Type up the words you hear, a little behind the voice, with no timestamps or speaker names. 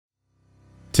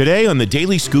Today on the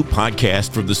Daily Scoop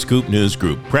podcast from the Scoop News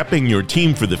Group, prepping your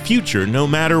team for the future no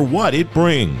matter what it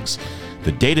brings.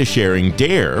 The data sharing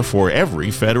dare for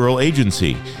every federal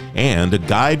agency, and a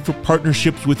guide for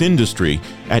partnerships with industry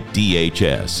at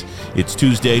DHS. It's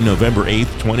Tuesday, November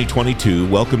 8th, 2022.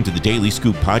 Welcome to the Daily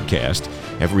Scoop podcast.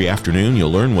 Every afternoon,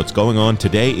 you'll learn what's going on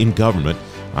today in government.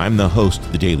 I'm the host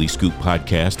of the Daily Scoop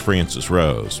podcast, Francis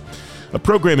Rose. A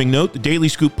programming note, the Daily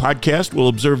Scoop podcast will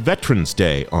observe Veterans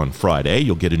Day on Friday.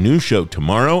 You'll get a new show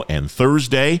tomorrow and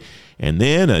Thursday, and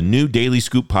then a new Daily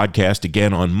Scoop podcast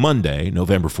again on Monday,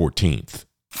 November 14th.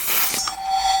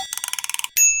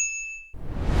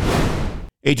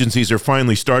 Agencies are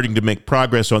finally starting to make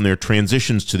progress on their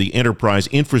transitions to the Enterprise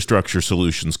Infrastructure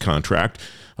Solutions contract.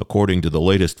 According to the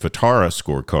latest FITARA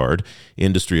scorecard,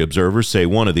 industry observers say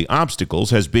one of the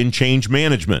obstacles has been change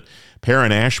management.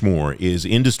 Perrin Ashmore is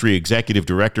Industry Executive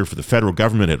Director for the federal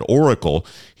government at Oracle.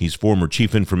 He's former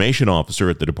Chief Information Officer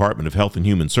at the Department of Health and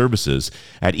Human Services.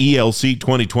 At ELC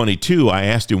 2022, I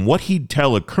asked him what he'd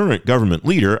tell a current government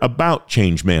leader about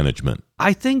change management.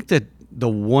 I think that the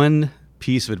one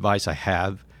piece of advice I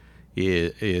have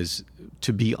is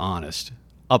to be honest,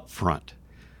 upfront,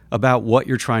 about what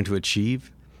you're trying to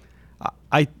achieve.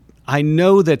 I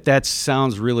know that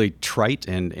sounds really trite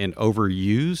and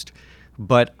overused,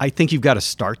 but I think you've got to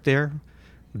start there.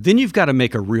 Then you've got to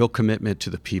make a real commitment to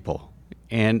the people.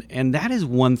 And that is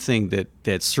one thing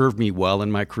that served me well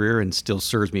in my career and still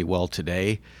serves me well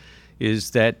today,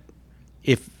 is that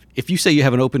if you say you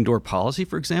have an open door policy,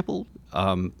 for example,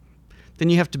 then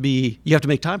you have to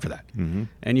make time for that. Mm-hmm.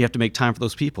 And you have to make time for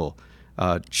those people.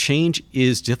 Change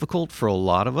is difficult for a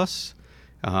lot of us.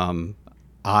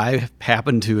 I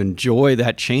happen to enjoy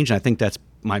that change, and I think that's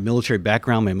my military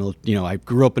background. I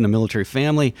grew up in a military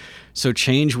family, so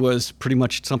change was pretty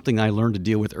much something I learned to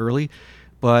deal with early.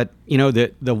 But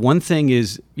the one thing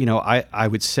is, I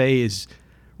would say is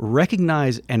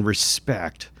recognize and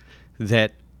respect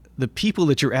that the people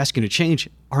that you're asking to change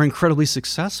are incredibly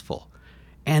successful,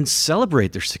 and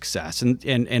celebrate their success,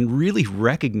 and really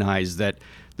recognize that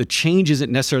the change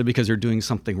isn't necessarily because they're doing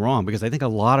something wrong. Because I think a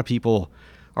lot of people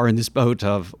are in this boat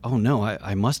of, oh no,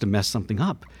 I must have messed something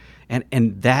up.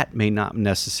 And that may not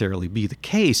necessarily be the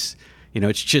case.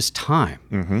 It's just time.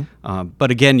 Mm-hmm.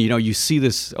 But again, you see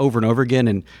this over and over again.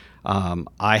 And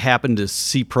I happen to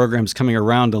see programs coming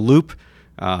around the loop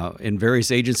in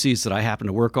various agencies that I happen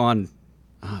to work on.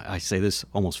 I say this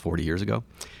almost 40 years ago.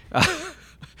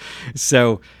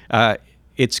 So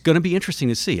it's going to be interesting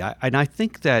to see. I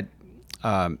think that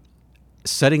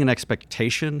setting an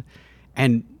expectation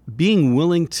and being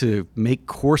willing to make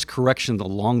course corrections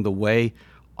along the way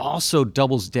also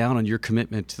doubles down on your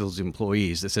commitment to those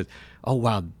employees that said, oh,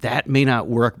 wow, that may not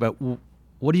work, but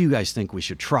what do you guys think we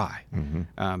should try?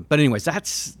 Mm-hmm. But anyways,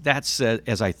 that's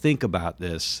as I think about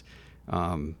this,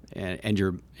 and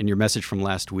your message from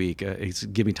last week, it's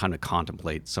giving time to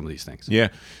contemplate some of these things. Yeah.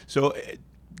 So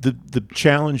the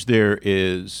challenge there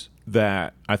is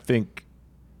that I think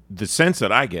the sense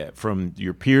that I get from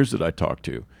your peers that I talk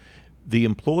to, the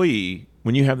employee,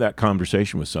 when you have that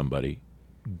conversation with somebody,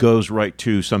 goes right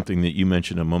to something that you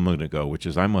mentioned a moment ago, which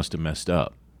is, I must have messed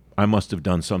up. I must have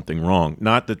done something wrong.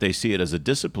 Not that they see it as a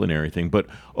disciplinary thing, but,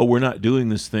 we're not doing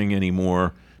this thing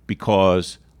anymore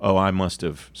because, I must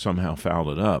have somehow fouled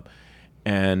it up.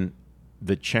 And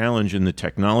the challenge in the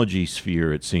technology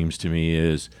sphere, it seems to me,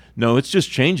 is, no, it's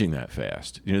just changing that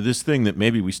fast. This thing that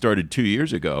maybe we started 2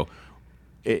 years ago,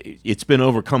 it's been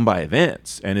overcome by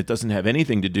events, and it doesn't have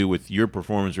anything to do with your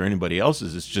performance or anybody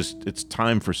else's. It's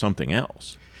time for something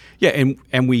else. Yeah,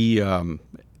 and we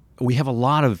have a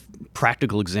lot of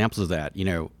practical examples of that.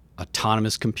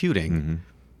 Autonomous computing, mm-hmm.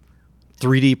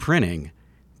 3D printing.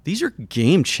 These are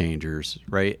game changers,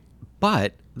 right?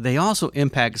 But they also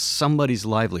impact somebody's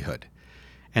livelihood.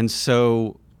 And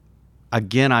so,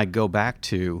 again, I go back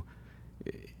to,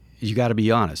 you got to be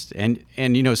honest. And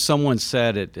someone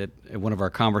said at one of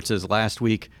our conferences last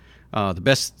week, the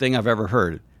best thing I've ever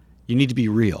heard, you need to be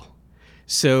real.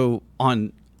 So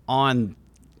on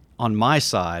my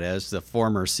side, as the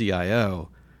former CIO,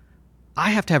 I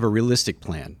have to have a realistic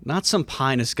plan, not some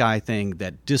pie in the sky thing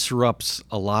that disrupts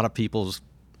a lot of people's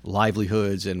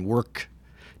livelihoods and work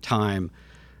time.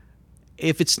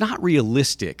 If it's not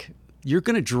realistic, you're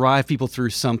going to drive people through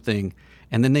something,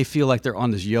 and then they feel like they're on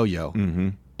this yo-yo. Mm-hmm.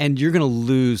 And you're going to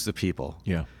lose the people.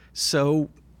 Yeah.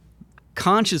 So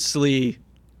consciously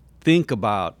think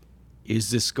about,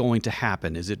 is this going to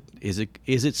happen? Is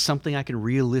it something I can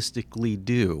realistically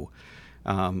do?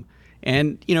 And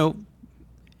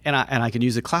I can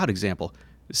use a cloud example.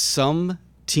 Some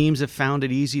teams have found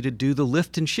it easy to do the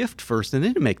lift and shift first and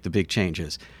then to make the big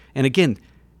changes. And again,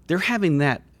 they're having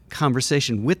that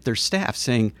conversation with their staff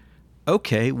saying,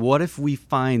 okay, what if we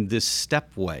find this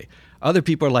step way? Other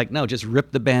people are like, no, just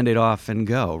rip the Band-Aid off and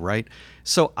go, right?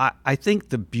 So I think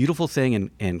the beautiful thing,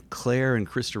 and Claire and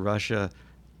Krista Russia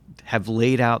have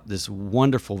laid out this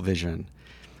wonderful vision,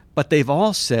 but they've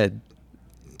all said,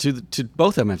 to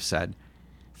both of them have said,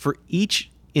 for each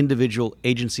individual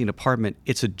agency and department,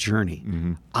 it's a journey.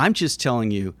 Mm-hmm. I'm just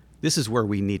telling you, this is where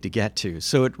we need to get to.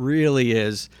 So it really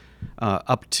is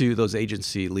up to those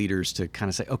agency leaders to kind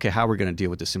of say, okay, how are we going to deal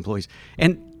with this employees?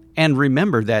 And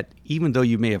remember that even though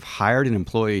you may have hired an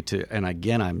employee to, and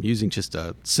again, I'm using just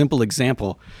a simple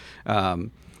example,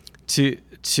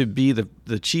 to be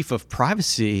the chief of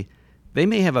privacy, they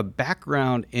may have a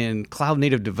background in cloud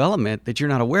native development that you're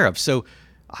not aware of. So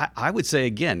I would say,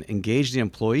 again, engage the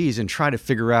employees and try to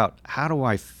figure out, how do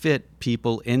I fit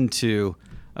people into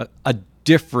a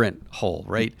different whole,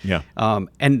 right? Yeah.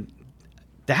 And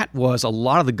that was a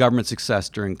lot of the government success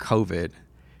during COVID,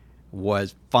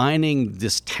 was finding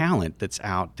this talent that's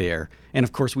out there. And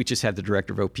of course, we just had the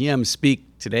director of OPM speak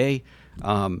today.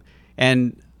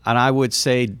 And I would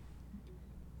say,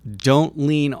 don't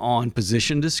lean on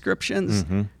position descriptions,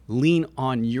 mm-hmm. lean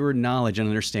on your knowledge and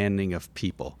understanding of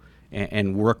people,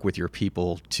 and work with your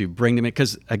people to bring them in.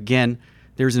 Because again,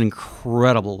 there's an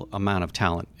incredible amount of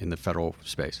talent in the federal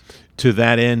space. To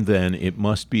that end, then, it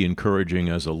must be encouraging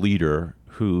as a leader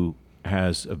who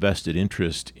has a vested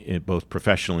interest, in both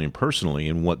professionally and personally,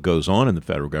 in what goes on in the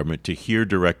federal government, to hear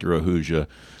Director Ahuja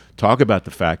talk about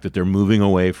the fact that they're moving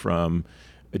away from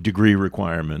degree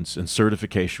requirements and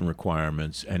certification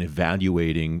requirements and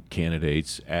evaluating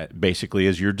candidates basically,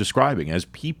 as you're describing, as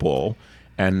people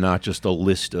and not just a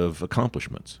list of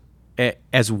accomplishments.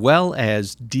 As well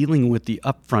as dealing with the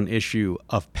upfront issue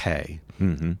of pay.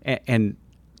 Mm-hmm. And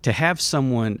to have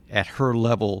someone at her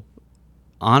level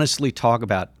honestly talk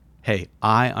about, hey,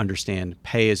 I understand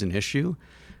pay is an issue,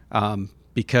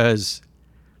 because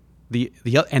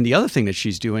the other thing that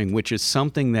she's doing, which is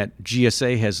something that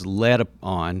GSA has led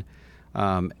on,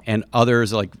 and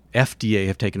others like FDA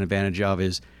have taken advantage of,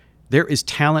 is there is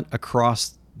talent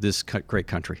across this great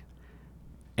country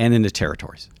and in the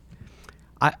territories.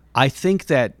 I think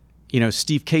that,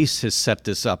 Steve Case has set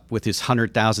this up with his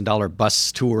 $100,000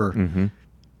 bus tour. Mm-hmm.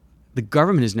 The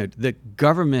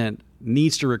government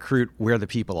needs to recruit where the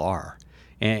people are.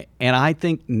 And I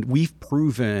think we've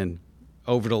proven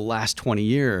over the last 20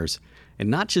 years, and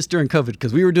not just during COVID,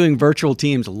 because we were doing virtual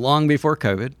teams long before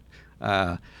COVID,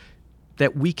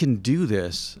 that we can do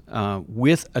this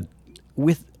with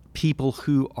people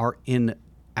who are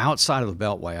outside of the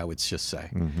Beltway, I would just say.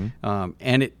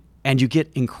 Mm-hmm. And you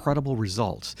get incredible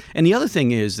results. And the other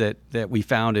thing is that we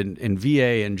found in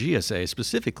VA and GSA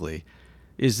specifically,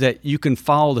 is that you can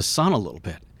follow the sun a little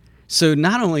bit. So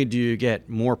not only do you get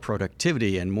more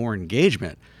productivity and more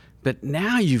engagement, but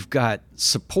now you've got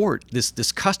support,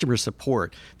 this customer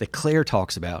support that Claire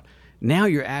talks about. Now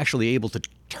you're actually able to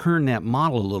turn that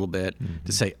model a little bit, mm-hmm.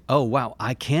 to say, oh, wow,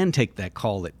 I can take that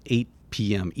call at 8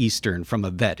 p.m. Eastern from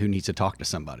a vet who needs to talk to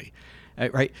somebody.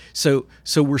 Right? So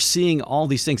we're seeing all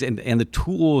these things, and the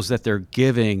tools that they're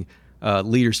giving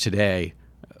leaders today,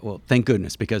 well, thank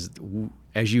goodness, because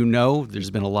as you know,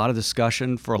 there's been a lot of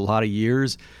discussion for a lot of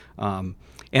years. And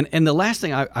the last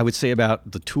thing I would say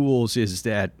about the tools is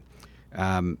that,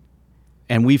 and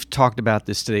we've talked about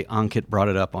this today, Ankit brought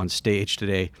it up on stage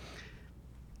today,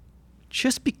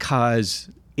 just because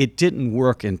it didn't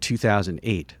work in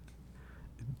 2008,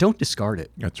 don't discard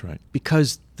it. That's right.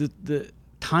 Because the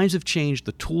times have changed,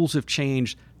 the tools have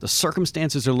changed, the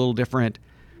circumstances are a little different,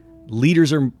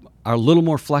 leaders are a little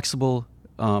more flexible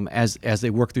as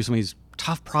they work through some of these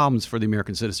tough problems for the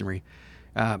American citizenry.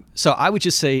 So I would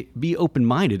just say, be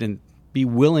open-minded and be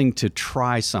willing to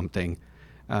try something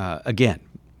again.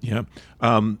 Yeah.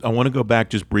 I want to go back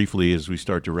just briefly as we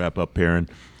start to wrap up, Perrin.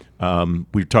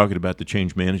 We were talking about the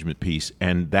change management piece,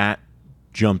 and that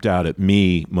jumped out at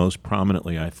me most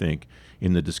prominently, I think,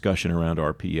 in the discussion around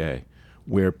RPA,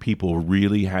 where people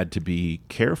really had to be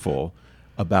careful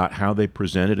about how they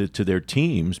presented it to their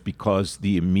teams, because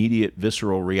the immediate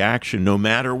visceral reaction, no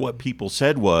matter what people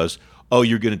said, was, oh,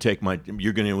 you're going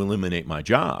to eliminate my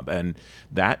job. And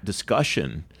that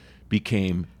discussion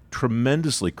became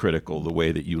tremendously critical, the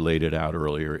way that you laid it out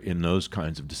earlier in those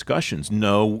kinds of discussions.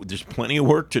 No, there's plenty of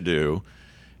work to do,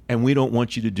 and we don't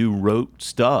want you to do rote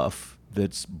stuff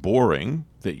that's boring,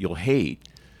 that you'll hate.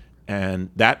 And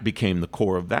that became the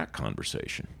core of that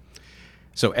conversation.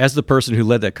 So as the person who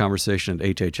led that conversation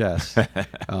at HHS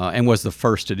and was the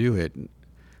first to do it,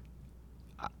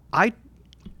 I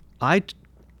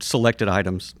selected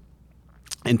items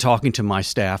in talking to my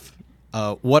staff.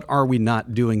 What are we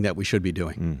not doing that we should be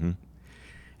doing? Mm-hmm.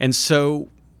 And so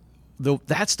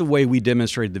that's the way we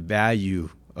demonstrated the value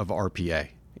of RPA.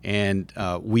 And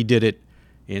we did it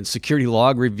in security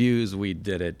log reviews. We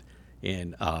did it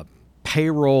in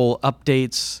payroll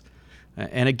updates.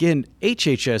 And again,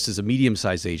 HHS is a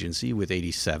medium-sized agency with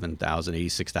 87,000,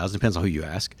 86,000, depends on who you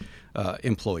ask,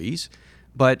 employees.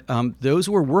 But those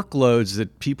were workloads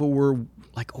that people were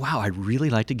like, wow, I'd really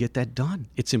like to get that done.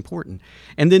 It's important.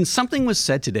 And then something was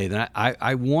said today that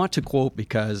I want to quote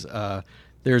because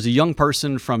there's a young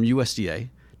person from USDA,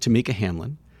 Tamika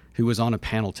Hamlin, who was on a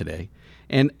panel today.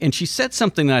 And she said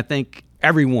something that I think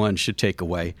everyone should take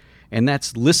away, and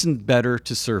that's listen better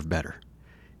to serve better.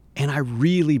 And I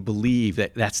really believe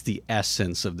that that's the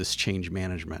essence of this change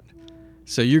management.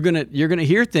 So you're gonna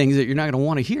hear things that you're not gonna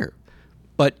want to hear,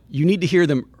 but you need to hear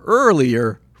them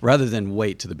earlier rather than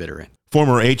wait to the bitter end.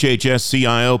 Former HHS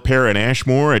CIO Perrin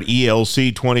Ashmore at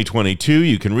ELC 2022.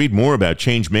 You can read more about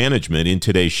change management in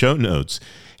today's show notes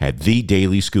at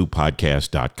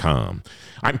thedailyscooppodcast.com.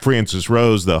 I'm Francis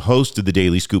Rose, the host of the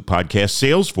Daily Scoop podcast.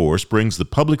 Salesforce brings the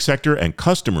public sector and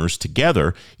customers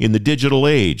together in the digital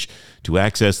age. To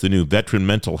access the new Veteran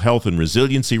Mental Health and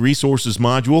Resiliency Resources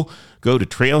module, go to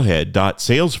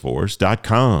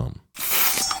trailhead.salesforce.com.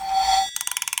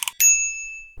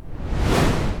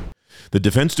 The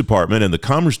Defense Department and the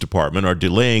Commerce Department are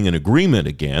delaying an agreement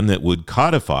again that would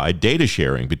codify data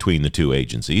sharing between the two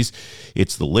agencies.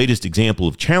 It's the latest example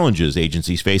of challenges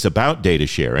agencies face about data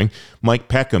sharing. Mike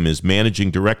Peckham is Managing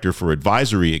Director for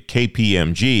Advisory at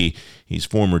KPMG. He's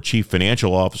former Chief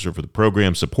Financial Officer for the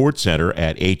Program Support Center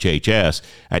at HHS.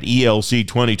 At ELC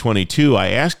 2022, I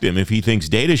asked him if he thinks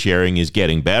data sharing is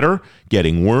getting better,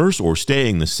 getting worse, or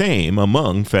staying the same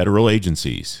among federal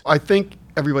agencies. I think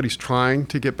everybody's trying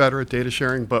to get better at data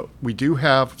sharing, but we do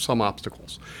have some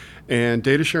obstacles. And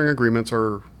data sharing agreements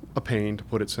are a pain, to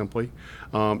put it simply.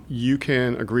 You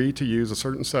can agree to use a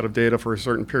certain set of data for a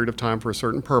certain period of time for a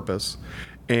certain purpose.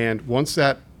 And once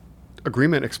that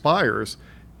agreement expires,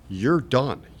 you're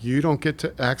done. You don't get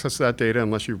to access that data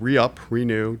unless you re-up,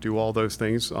 renew, do all those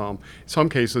things. In some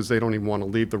cases, they don't even want to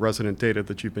leave the resident data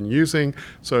that you've been using,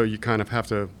 so you kind of have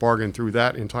to bargain through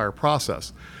that entire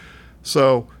process.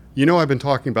 So, I've been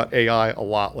talking about AI a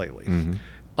lot lately.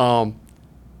 Mm-hmm.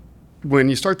 When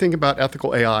you start thinking about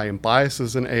ethical AI and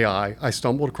biases in AI, I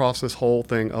stumbled across this whole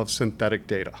thing of synthetic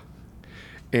data.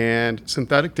 And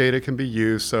synthetic data can be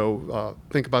used, so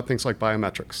think about things like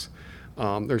biometrics.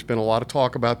 There's been a lot of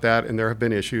talk about that, and there have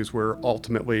been issues where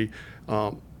ultimately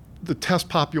the test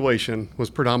population was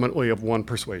predominantly of one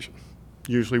persuasion,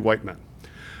 usually white men.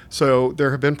 So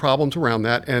there have been problems around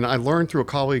that, and I learned through a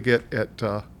colleague at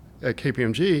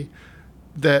KPMG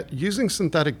that using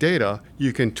synthetic data,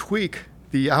 you can tweak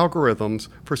the algorithms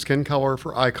for skin color,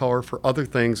 for eye color, for other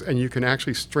things, and you can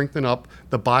actually strengthen up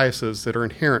the biases that are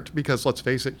inherent, because let's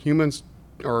face it, humans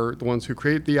are the ones who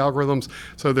create the algorithms,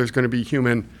 so there's going to be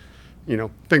human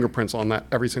fingerprints on that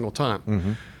every single time.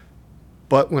 Mm-hmm.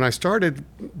 But when I started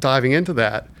diving into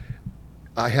that,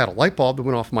 I had a light bulb that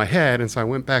went off my head, and so I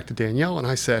went back to Danielle and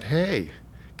I said, hey,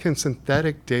 can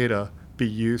synthetic data be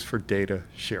used for data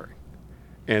sharing?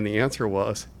 And the answer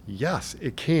was, yes,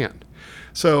 it can.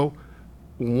 So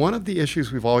one of the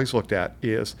issues we've always looked at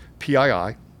is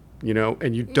PII,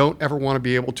 and you don't ever want to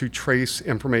be able to trace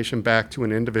information back to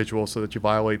an individual so that you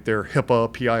violate their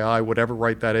HIPAA, PII, whatever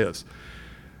right that is.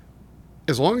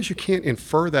 As long as you can't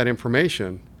infer that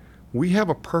information, we have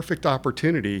a perfect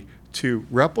opportunity to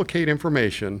replicate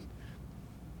information.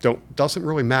 Doesn't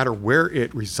really matter where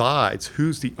it resides,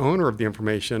 who's the owner of the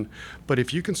information, but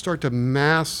if you can start to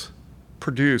mass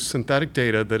produce synthetic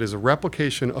data that is a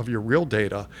replication of your real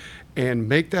data and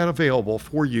make that available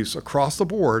for use across the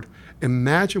board,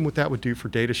 imagine what that would do for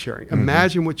data sharing. Mm-hmm.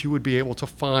 Imagine what you would be able to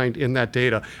find in that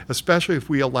data, especially if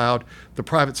we allowed the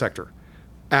private sector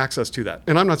access to that.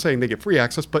 And I'm not saying they get free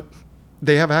access, but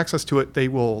they have access to it. They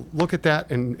will look at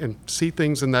that and see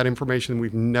things in that information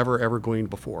we've never, ever gleaned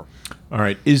before. All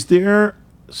right. Is there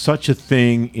such a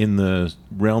thing in the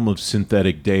realm of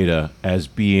synthetic data as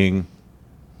being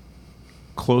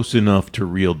close enough to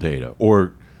real data?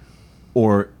 Or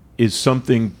is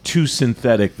something too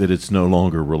synthetic that it's no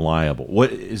longer reliable?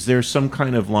 Is there some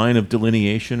kind of line of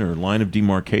delineation or line of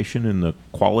demarcation in the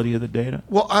quality of the data?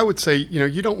 Well, I would say,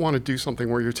 you don't want to do something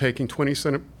where you're taking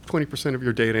 20% of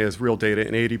your data as real data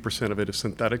and 80% of it is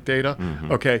synthetic data.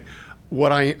 Mm-hmm. Okay.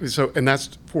 And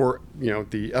that's for,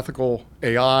 the ethical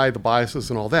AI, the biases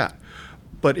and all that.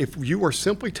 But if you are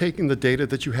simply taking the data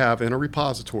that you have in a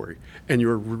repository and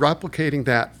you're replicating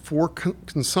that for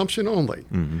consumption only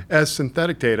as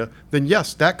synthetic data, then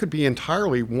yes, that could be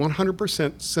entirely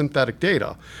 100% synthetic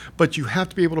data. But you have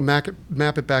to be able to map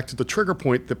it back to the trigger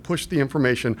point that pushed the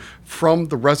information from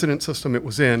the resident system it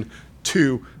was in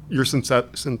to your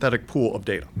synthetic pool of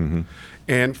data.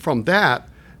 And from that,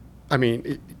 I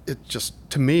mean, it just,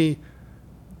 to me,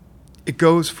 it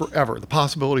goes forever. The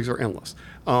possibilities are endless.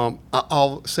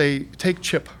 I'll say, take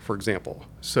CHIP, for example.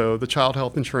 So the Child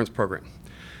Health Insurance Program.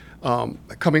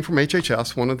 Coming from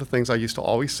HHS, one of the things I used to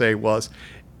always say was,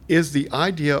 is the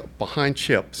idea behind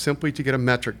CHIP simply to get a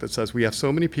metric that says we have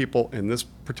so many people in this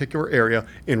particular area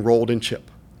enrolled in CHIP?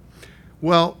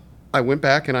 Well, I went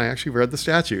back and I actually read the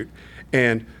statute,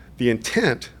 and the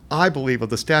intent, I believe,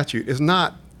 of the statute is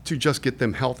not to just get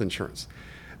them health insurance.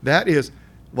 That is,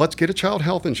 let's get a child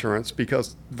health insurance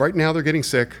because right now they're getting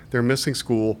sick, they're missing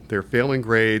school, they're failing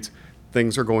grades,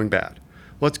 things are going bad.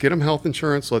 Let's get them health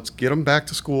insurance, let's get them back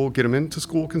to school, get them into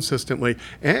school consistently,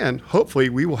 and hopefully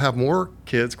we will have more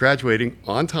kids graduating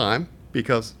on time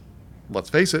because, let's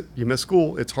face it, you miss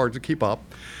school, it's hard to keep up.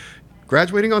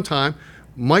 Graduating on time,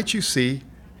 might you see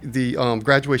the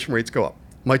graduation rates go up?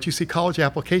 Might you see college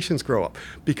applications grow up?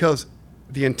 Because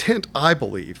the intent, I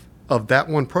believe, of that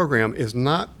one program is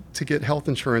not to get health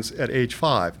insurance at age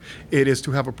 5. It is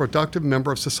to have a productive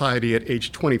member of society at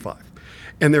age 25.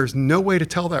 And there's no way to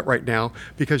tell that right now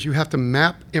because you have to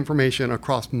map information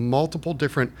across multiple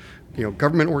different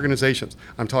government organizations.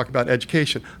 I'm talking about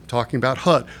education, I'm talking about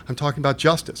HUD, I'm talking about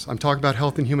justice, I'm talking about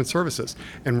health and human services.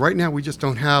 And right now we just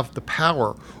don't have the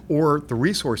power or the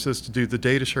resources to do the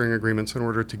data sharing agreements in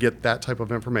order to get that type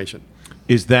of information.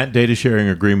 Is that data sharing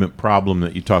agreement problem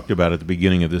that you talked about at the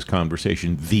beginning of this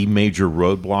conversation the major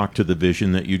roadblock to the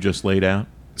vision that you just laid out?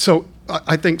 So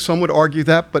I think some would argue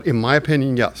that, but in my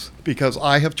opinion, yes, because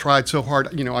I have tried so hard.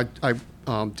 I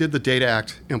did the Data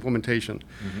Act implementation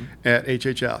at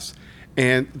HHS.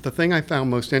 And the thing I found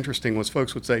most interesting was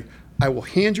folks would say, I will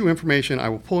hand you information, I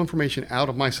will pull information out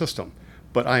of my system,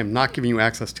 but I am not giving you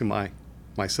access to my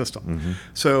system.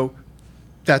 So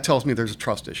that tells me there's a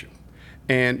trust issue.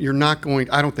 And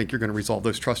I don't think you're going to resolve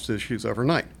those trust issues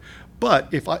overnight.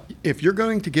 But if you're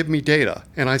going to give me data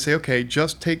and I say, okay,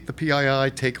 just take the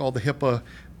PII, take all the HIPAA,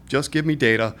 just give me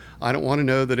data. I don't want to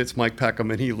know that it's Mike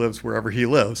Peckham and he lives wherever he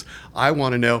lives. I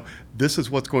want to know this is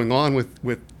what's going on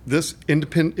with this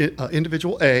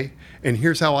individual A, and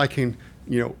here's how I can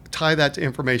tie that to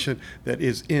information that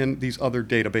is in these other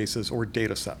databases or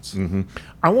data sets.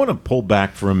 I want to pull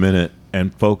back for a minute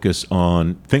and focus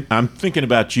on, I'm thinking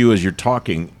about you as you're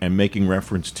talking and making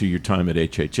reference to your time at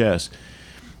HHS.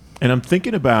 And I'm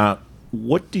thinking about,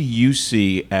 what do you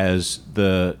see as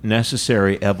the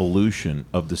necessary evolution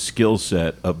of the skill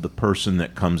set of the person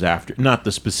that comes after, not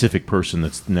the specific person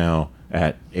that's now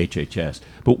at HHS,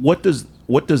 but what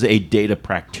does a data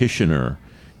practitioner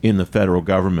in the federal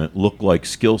government look like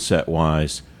skill set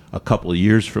wise a couple of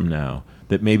years from now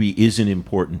that maybe isn't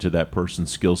important to that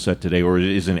person's skill set today or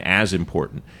isn't as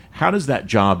important? How does that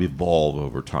job evolve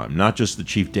over time? Not just the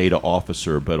chief data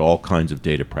officer, but all kinds of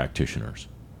data practitioners.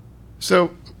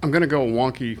 So I'm going to go a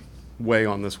wonky way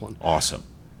on this one. Awesome.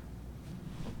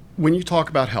 When you talk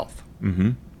about health,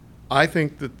 I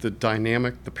think that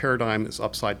the paradigm is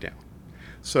upside down.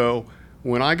 So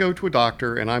when I go to a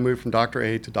doctor and I move from Dr.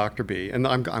 A to Dr. B, and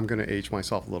I'm going to age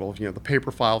myself a little, the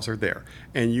paper files are there,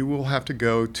 and you will have to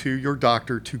go to your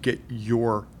doctor to get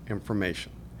your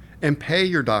information and pay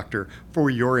your doctor for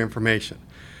your information.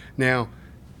 Now,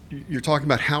 you're talking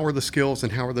about how are the skills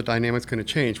and how are the dynamics going to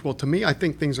change? Well, to me, I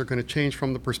think things are going to change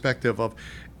from the perspective of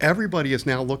everybody is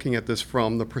now looking at this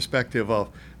from the perspective of,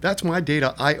 that's my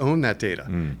data, I own that data.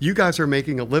 You guys are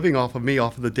making a living off of me,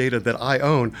 off of the data that I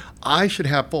own. I should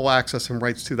have full access and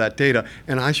rights to that data,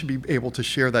 and I should be able to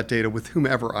share that data with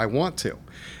whomever I want to.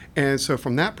 And so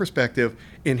from that perspective,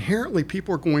 inherently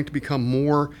people are going to become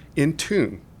more in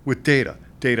tune with data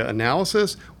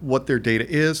analysis, what their data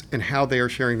is, and how they are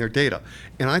sharing their data.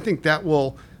 And I think that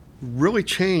will really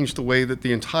change the way that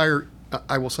the entire,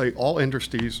 I will say all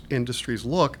industries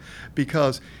look,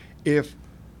 because if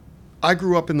I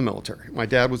grew up in the military, my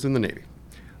dad was in the Navy.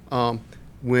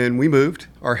 When we moved,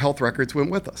 our health records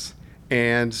went with us.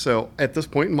 And so at this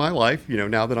point in my life,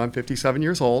 now that I'm 57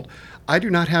 years old, I do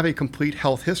not have a complete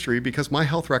health history because my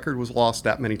health record was lost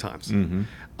that many times.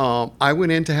 I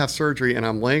went in to have surgery and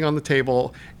I'm laying on the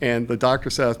table and the doctor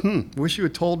says, wish you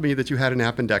had told me that you had an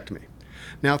appendectomy.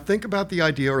 Now think about the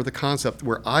idea or the concept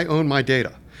where I own my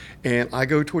data and I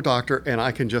go to a doctor and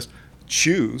I can just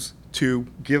choose to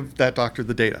give that doctor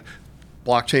the data.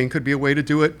 Blockchain could be a way to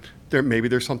do it. Maybe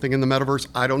there's something in the metaverse.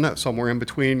 I don't know. Somewhere in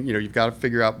between, you've got to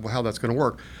figure out how that's going to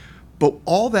work. But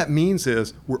all that means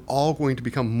is we're all going to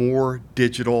become more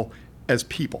digital as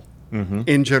people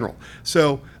in general.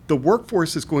 So the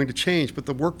workforce is going to change, but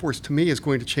the workforce to me is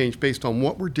going to change based on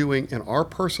what we're doing in our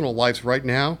personal lives right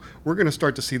now. We're going to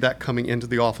start to see that coming into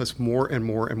the office more and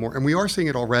more and more. And we are seeing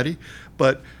it already,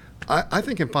 but I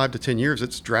think in 5 to 10 years,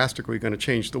 it's drastically going to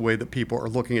change the way that people are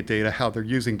looking at data, how they're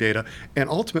using data, and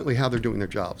ultimately how they're doing their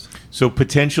jobs. So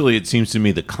potentially, it seems to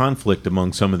me the conflict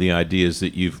among some of the ideas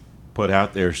that you've put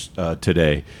out there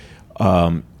today,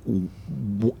 the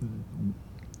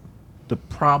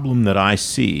problem that I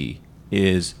see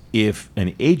is if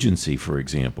an agency, for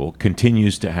example,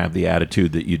 continues to have the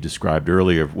attitude that you described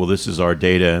earlier, well, this is our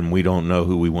data and we don't know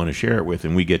who we want to share it with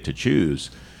and we get to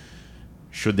choose.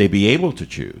 Should they be able to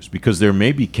choose? Because there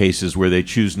may be cases where they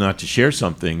choose not to share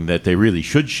something that they really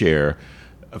should share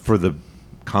for the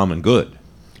common good.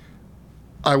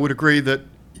 I would agree that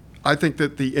I think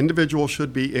that the individual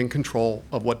should be in control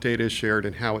of what data is shared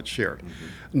and how it's shared.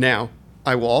 Now,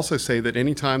 I will also say that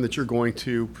any time that you're going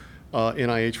to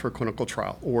NIH for a clinical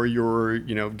trial or you're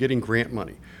getting grant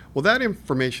money, well, that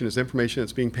information is information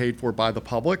that's being paid for by the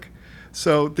public.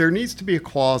 So there needs to be a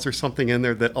clause or something in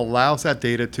there that allows that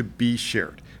data to be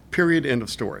shared. Period. End of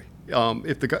story.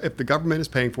 If the government is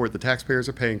paying for it, the taxpayers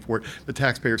are paying for it, the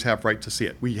taxpayers have right to see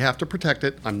it. We have to protect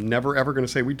it. I'm never, ever going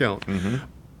to say we don't.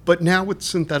 But now with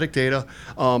synthetic data,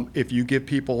 if you give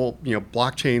people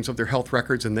blockchains of their health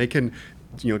records and they can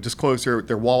disclose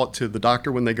their wallet to the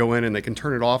doctor when they go in and they can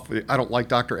turn it off. I don't like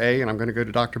Dr. A and I'm going to go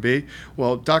to Dr. B.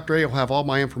 Well, Dr. A will have all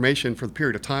my information for the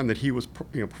period of time that he was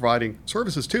providing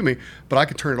services to me, but I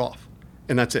could turn it off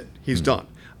and that's it. He's done.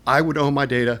 I would own my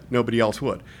data. Nobody else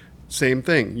would. Same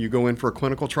thing. You go in for a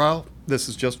clinical trial. This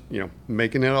is just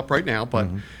making it up right now, but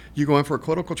you go in for a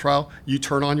clinical trial, you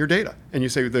turn on your data and you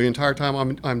say the entire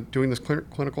time I'm doing this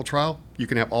clinical trial, you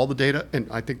can have all the data. And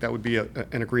I think that would be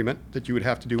an agreement that you would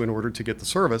have to do in order to get the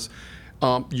service.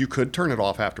 You could turn it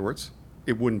off afterwards.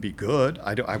 It wouldn't be good.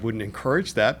 I wouldn't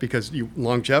encourage that because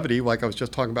longevity, like I was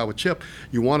just talking about with Chip,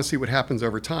 you want to see what happens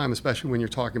over time, especially when you're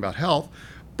talking about health.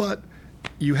 But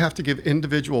you have to give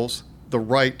individuals the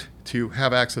right to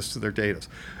have access to their data.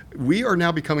 We are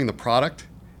now becoming the product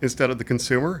instead of the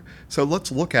consumer. So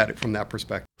let's look at it from that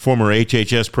perspective. Former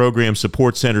HHS Program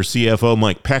Support Center CFO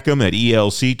Mike Peckham at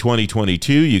ELC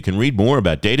 2022. You can read more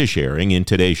about data sharing in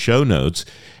today's show notes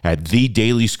at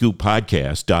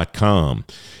thedailyscooppodcast.com.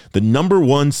 The number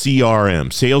one CRM,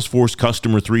 Salesforce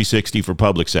Customer 360 for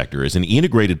public sector, is an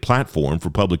integrated platform for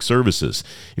public services.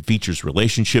 It features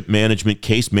relationship management,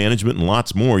 case management, and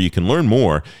lots more. You can learn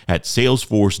more at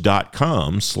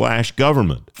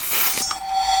salesforce.com/government.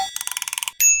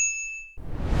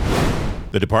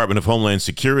 The Department of Homeland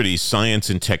Security's Science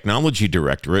and Technology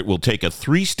Directorate will take a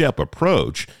 3-step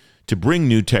approach to bring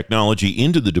new technology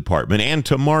into the department and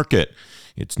to market.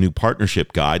 Its new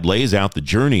partnership guide lays out the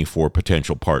journey for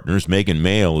potential partners. Megan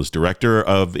Mail is Director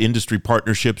of Industry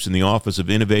Partnerships in the Office of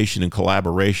Innovation and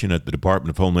Collaboration at the Department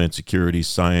of Homeland Security's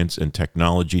Science and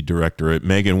Technology Directorate.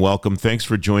 Megan, welcome. Thanks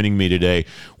for joining me today.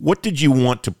 What did you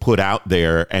want to put out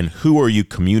there, and who are you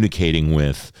communicating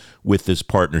with this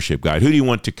partnership guide? Who do you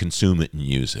want to consume it and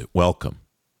use it? Welcome.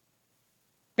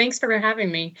 Thanks for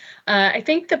having me. I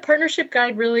think the partnership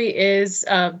guide really is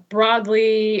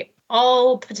broadly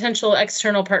all potential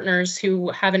external partners who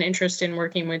have an interest in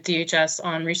working with DHS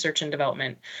on research and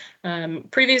development.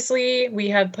 Previously, we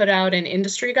have put out an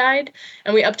industry guide,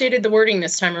 and we updated the wording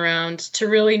this time around to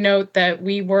really note that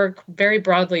we work very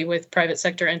broadly with private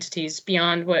sector entities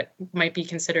beyond what might be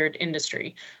considered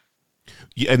industry.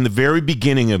 In the very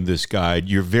beginning of this guide,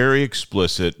 you're very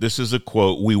explicit. This is a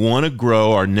quote: "We want to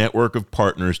grow our network of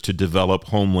partners to develop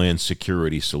homeland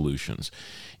security solutions."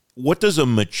 What does a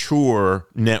mature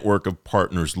network of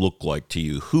partners look like to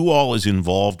you? Who all is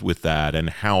involved with that, and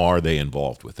how are they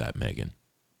involved with that, Megan?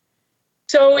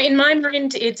 So in my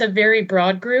mind, it's a very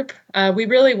broad group. We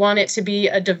really want it to be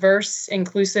a diverse,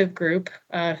 inclusive group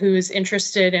who's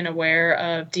interested and aware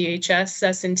of DHS,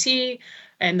 S&T,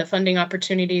 and the funding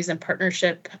opportunities and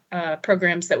partnership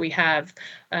programs that we have.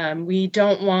 We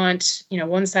don't want,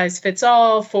 one size fits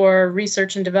all for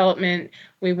research and development.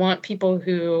 We want people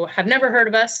who have never heard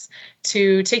of us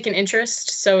to take an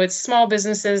interest. So it's small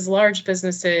businesses, large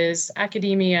businesses,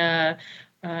 academia,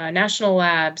 national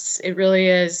labs. It really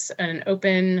is an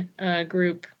open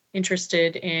group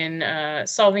interested in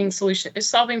solving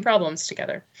problems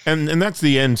together. And that's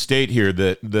the end state here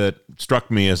that struck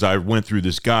me as I went through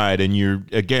this guide. And you're,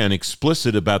 again,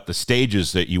 explicit about the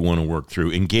stages that you want to work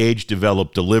through. Engage,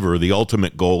 develop, deliver. The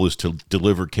ultimate goal is to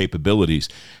deliver capabilities.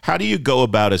 How do you go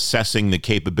about assessing the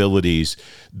capabilities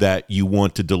that you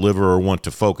want to deliver or want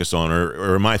to focus on?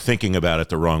 Or am I thinking about it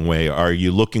the wrong way? Are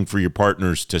you looking for your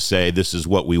partners to say, this is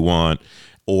what we want,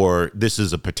 or this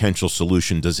is a potential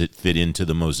solution? Does it fit into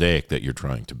the mosaic that you're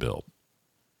trying to build?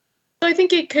 So I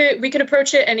think we could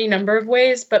approach it any number of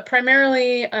ways, but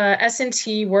primarily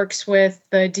S&T works with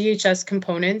the DHS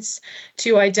components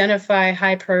to identify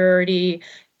high priority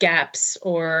gaps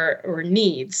or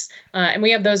needs. And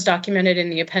we have those documented in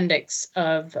the appendix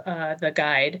of the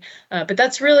guide. But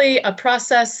that's really a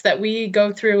process that we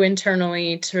go through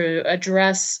internally to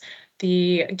address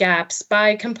the gaps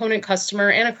by component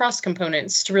customer and across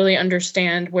components to really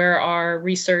understand where our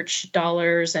research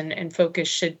dollars and focus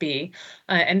should be.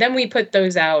 And then we put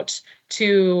those out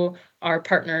to our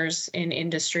partners in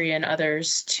industry and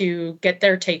others to get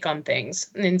their take on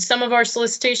things. And some of our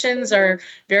solicitations are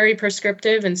very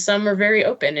prescriptive and some are very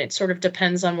open. It sort of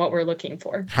depends on what we're looking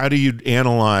for. How do you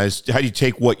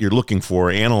take what you're looking for,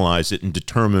 analyze it, and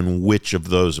determine which of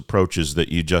those approaches that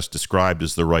you just described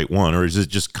is the right one? Or is it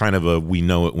just kind of a we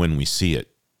know it when we see it?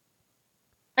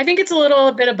 I think it's a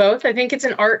little bit of both. I think it's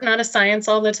an art, not a science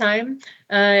all the time,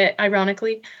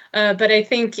 ironically. But I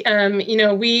think, we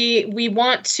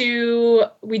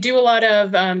do a lot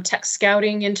of tech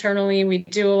scouting internally. We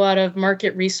do a lot of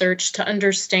market research to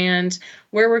understand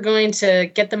where we're going to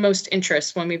get the most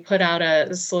interest when we put out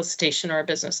a solicitation or a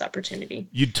business opportunity.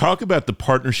 You talk about the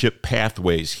partnership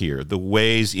pathways here, the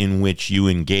ways in which you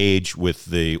engage with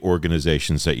the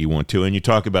organizations that you want to, and you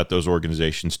talk about those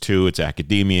organizations too. It's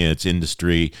academia, it's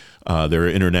industry, there are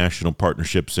international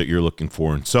partnerships that you're looking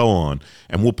for, and so on.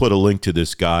 And we'll put a link to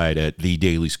this guide at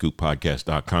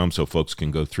thedailyscooppodcast.com so folks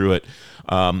can go through it.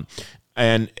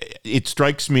 And it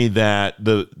strikes me that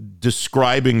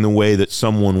describing the way that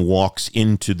someone walks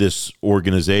into this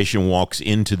organization, walks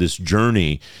into this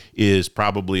journey, is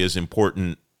probably as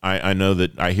important. I know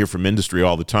that I hear from industry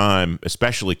all the time,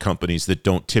 especially companies that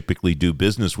don't typically do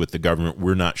business with the government.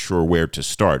 We're not sure where to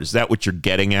start. Is that what you're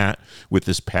getting at with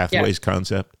this pathways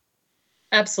concept?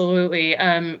 Absolutely.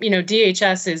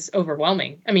 DHS is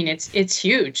overwhelming. I mean, it's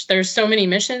huge. There's so many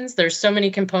missions. There's so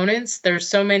many components. There's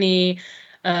so many,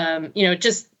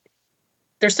 there's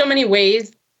so many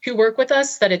ways to work with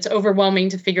us that it's overwhelming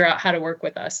to figure out how to work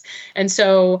with us. And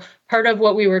so part of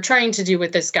what we were trying to do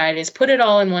with this guide is put it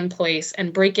all in one place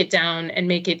and break it down and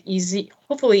make it easy,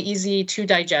 hopefully easy to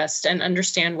digest and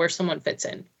understand where someone fits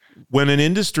in. When an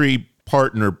industry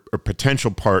partner or potential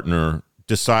partner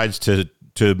decides to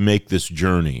make this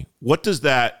journey, what does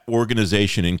that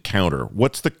organization encounter?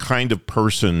 What's the kind of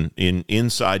person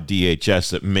inside DHS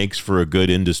that makes for a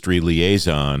good industry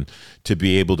liaison to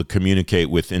be able to communicate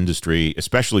with industry,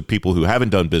 especially people who haven't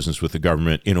done business with the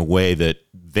government, in a way that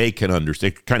they can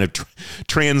understand, kind of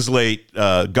translate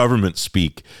government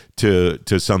speak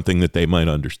to something that they might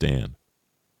understand?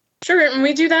 Sure, and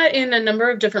we do that in a number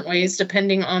of different ways,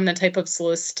 depending on the type of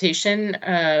solicitation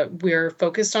we're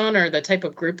focused on or the type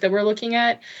of group that we're looking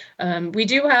at. We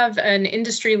do have an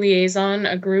industry liaison,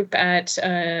 a group at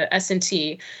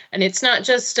S&T, and it's not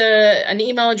just an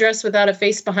email address without a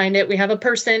face behind it. We have a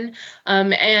person,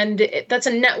 and that's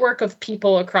a network of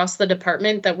people across the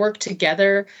department that work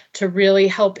together to really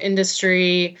help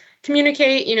industry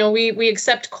communicate. We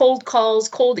accept cold calls,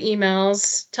 cold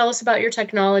emails. Tell us about your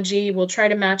technology. We'll try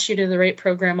to match you to the right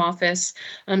program office.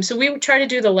 So we try to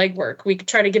do the legwork. We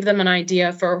try to give them an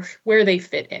idea for where they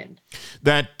fit in.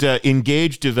 That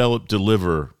engage, develop,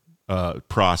 deliver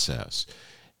process.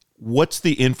 What's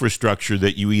the infrastructure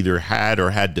that you either had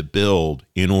or had to build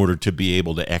in order to be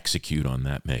able to execute on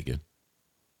that, Megan?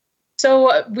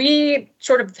 So we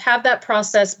sort of have that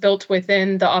process built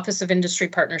within the Office of Industry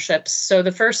Partnerships. So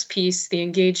the first piece, the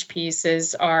engage piece,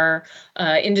 is our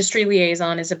industry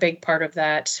liaison is a big part of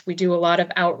that. We do a lot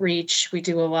of outreach. We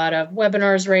do a lot of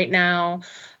webinars right now,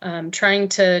 trying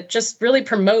to just really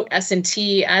promote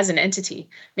S&T as an entity,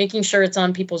 making sure it's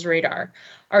on people's radar.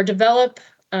 Our develop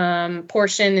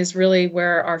portion is really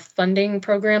where our funding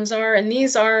programs are. And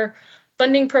these are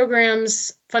funding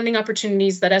programs, funding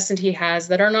opportunities that S&T has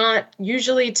that are not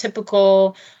usually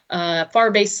typical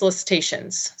FAR-based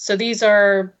solicitations. So these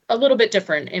are a little bit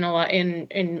different in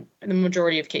the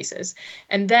majority of cases.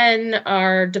 And then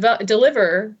our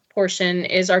deliver portion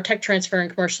is our tech transfer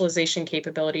and commercialization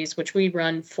capabilities, which we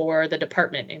run for the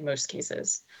department in most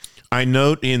cases. I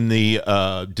note in the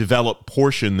developed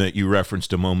portion that you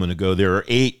referenced a moment ago, there are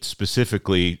 8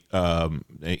 specifically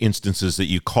instances that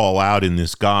you call out in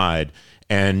this guide.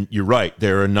 And you're right,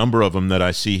 there are a number of them that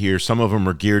I see here. Some of them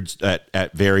are geared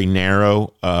at very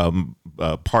narrow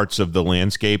parts of the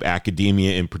landscape,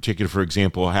 academia in particular. For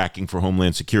example, hacking for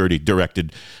Homeland Security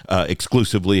directed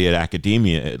exclusively at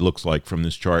academia, it looks like from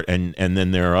this chart. And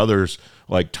then there are others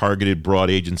like targeted broad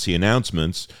agency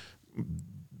announcements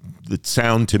that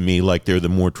sound to me like they're the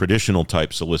more traditional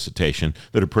type solicitation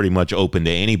that are pretty much open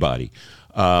to anybody.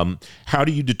 How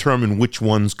do you determine which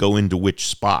ones go into which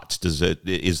spots?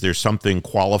 Is there something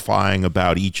qualifying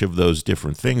about each of those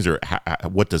different things, or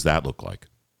what does that look like?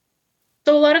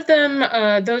 So a lot of them,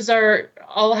 those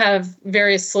all have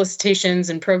various solicitations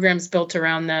and programs built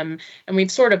around them, and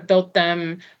we've sort of built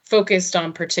them focused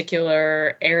on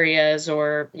particular areas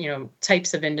or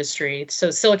types of industry. So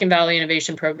Silicon Valley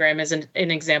Innovation Program is an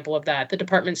example of that. The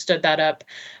department stood that up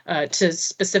to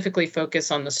specifically focus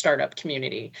on the startup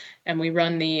community. And we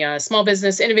run the Small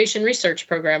Business Innovation Research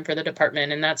Program for the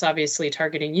department, and that's obviously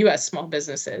targeting U.S. small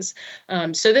businesses.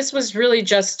 So this was really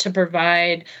just to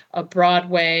provide a broad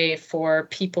way for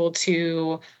people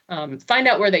to find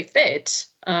out where they fit,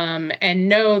 and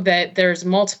know that there's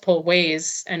multiple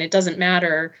ways, and it doesn't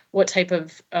matter what type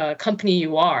of company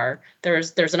you are.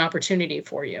 There's an opportunity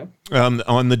for you.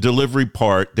 On the delivery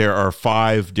part, there are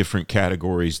 5 different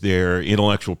categories there: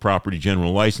 intellectual property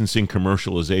general licensing,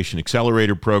 commercialization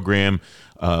accelerator program,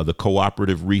 the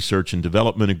cooperative research and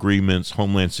development agreements,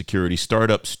 Homeland Security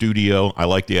startup studio. I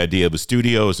like the idea of a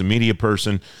studio as a media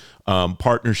person.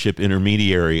 Partnership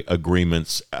intermediary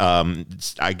agreements.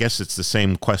 I guess it's the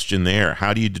same question there.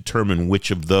 How do you determine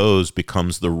which of those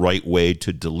becomes the right way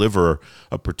to deliver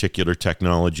a particular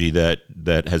technology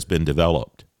that has been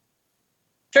developed?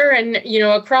 Sure. And,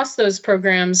 across those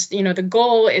programs, the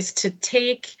goal is to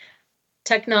take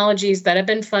technologies that have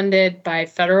been funded by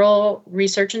federal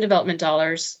research and development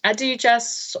dollars at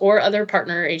DHS or other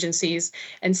partner agencies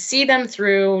and see them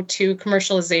through to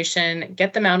commercialization,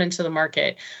 get them out into the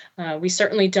market. We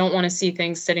certainly don't want to see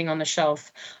things sitting on the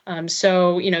shelf.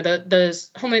 So, the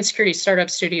Homeland Security Startup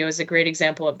Studio is a great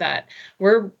example of that.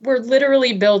 We're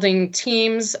literally building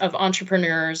teams of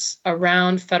entrepreneurs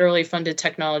around federally funded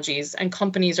technologies, and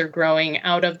companies are growing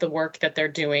out of the work that they're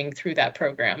doing through that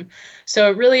program.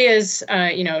 So it really is,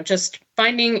 just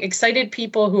finding excited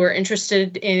people who are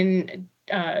interested in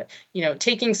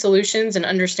taking solutions and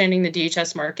understanding the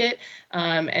DHS market,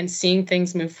 and seeing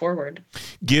things move forward.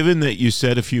 Given that you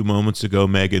said a few moments ago,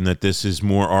 Megan, that this is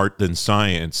more art than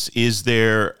science,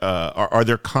 are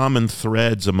there common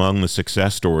threads among the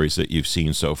success stories that you've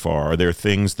seen so far? Are there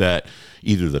things that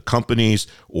either the companies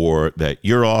or that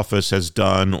your office has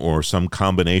done, or some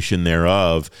combination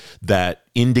thereof, that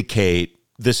indicate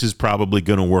this is probably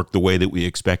going to work the way that we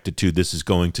expect it to? This is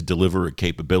going to deliver a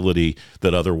capability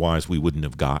that otherwise we wouldn't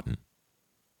have gotten.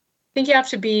 I think you have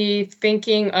to be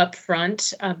thinking up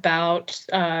front about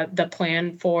the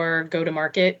plan for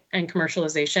go-to-market and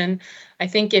commercialization. I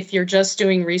think if you're just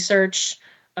doing research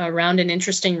around an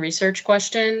interesting research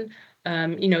question,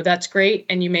 that's great,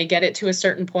 and you may get it to a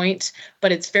certain point,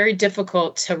 but it's very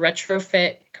difficult to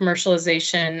retrofit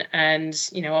commercialization and,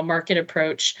 a market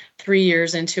approach 3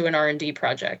 years into an R&D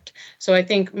project. So I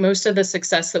think most of the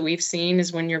success that we've seen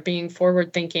is when you're being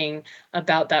forward-thinking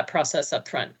about that process up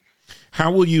front.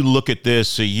 How will you look at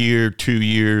this a year, 2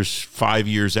 years, 5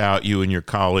 years out, you and your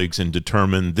colleagues, and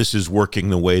determine this is working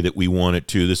the way that we want it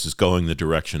to, this is going the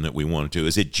direction that we want it to?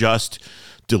 Is it just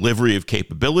delivery of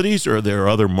capabilities, or are there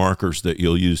other markers that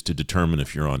you'll use to determine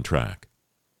if you're on track?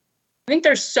 I think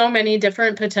there's so many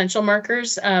different potential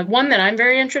markers. One that I'm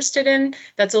very interested in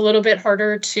that's a little bit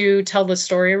harder to tell the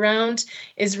story around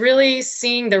is really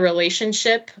seeing the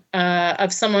relationship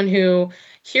of someone who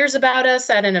hears about us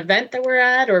at an event that we're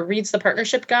at or reads the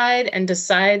partnership guide and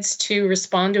decides to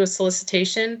respond to a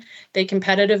solicitation. They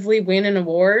competitively win an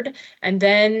award, and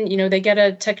then, they get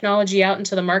a technology out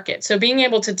into the market. So being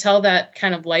able to tell that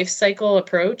kind of life cycle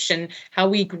approach and how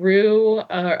we grew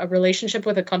a relationship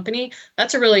with a company,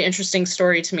 that's a really interesting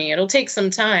story to me. It'll take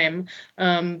some time,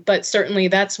 but certainly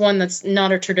that's one that's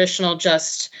not a traditional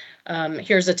just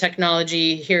here's a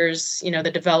technology, here's,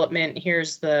 the development,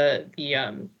 here's the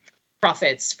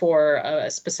profits for a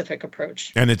specific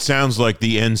approach. And it sounds like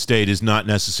the end state is not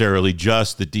necessarily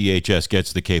just that DHS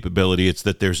gets the capability, it's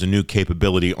that there's a new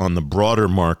capability on the broader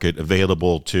market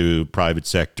available to private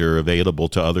sector, available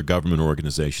to other government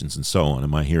organizations, and so on.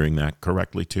 Am I hearing that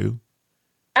correctly too?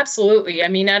 Absolutely. I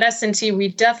mean, at S&T, we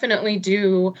definitely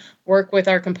do work with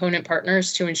our component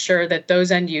partners to ensure that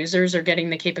those end users are getting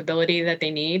the capability that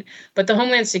they need. But the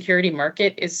Homeland Security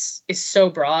market is so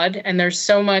broad, and there's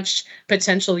so much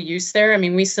potential use there. I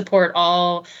mean, we support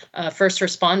all first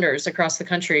responders across the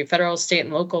country, federal, state,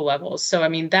 and local levels. So, I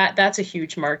mean, that's a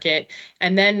huge market.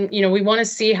 And then, we want to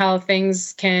see how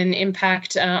things can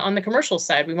impact on the commercial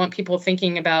side. We want people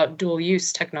thinking about dual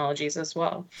use technologies as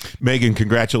well. Megan,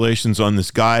 congratulations on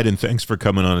this guide, and thanks for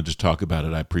coming on and just talk about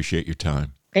it. I appreciate your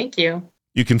time. Thank you.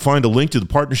 You can find a link to the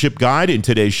partnership guide in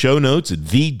today's show notes at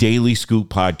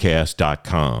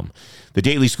thedailyscooppodcast.com. The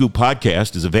Daily Scoop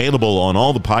Podcast is available on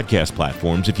all the podcast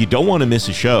platforms. If you don't want to miss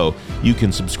a show, you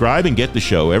can subscribe and get the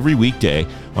show every weekday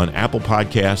on Apple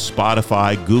Podcasts,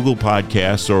 Spotify, Google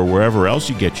Podcasts, or wherever else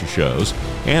you get your shows,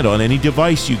 and on any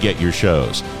device you get your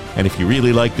shows. And if you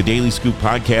really like the Daily Scoop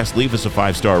Podcast, leave us a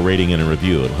 5-star rating and a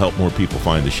review. It'll help more people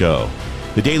find the show.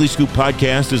 The Daily Scoop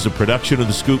Podcast is a production of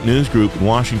the Scoop News Group in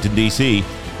Washington, D.C.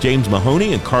 James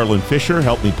Mahoney and Carlin Fisher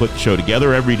help me put the show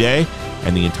together every day,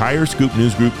 and the entire Scoop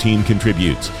News Group team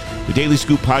contributes. The Daily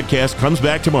Scoop Podcast comes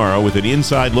back tomorrow with an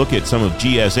inside look at some of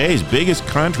GSA's biggest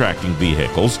contracting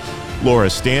vehicles. Laura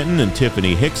Stanton and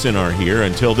Tiffany Hickson are here.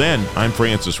 Until then, I'm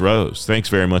Francis Rose. Thanks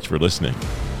very much for listening.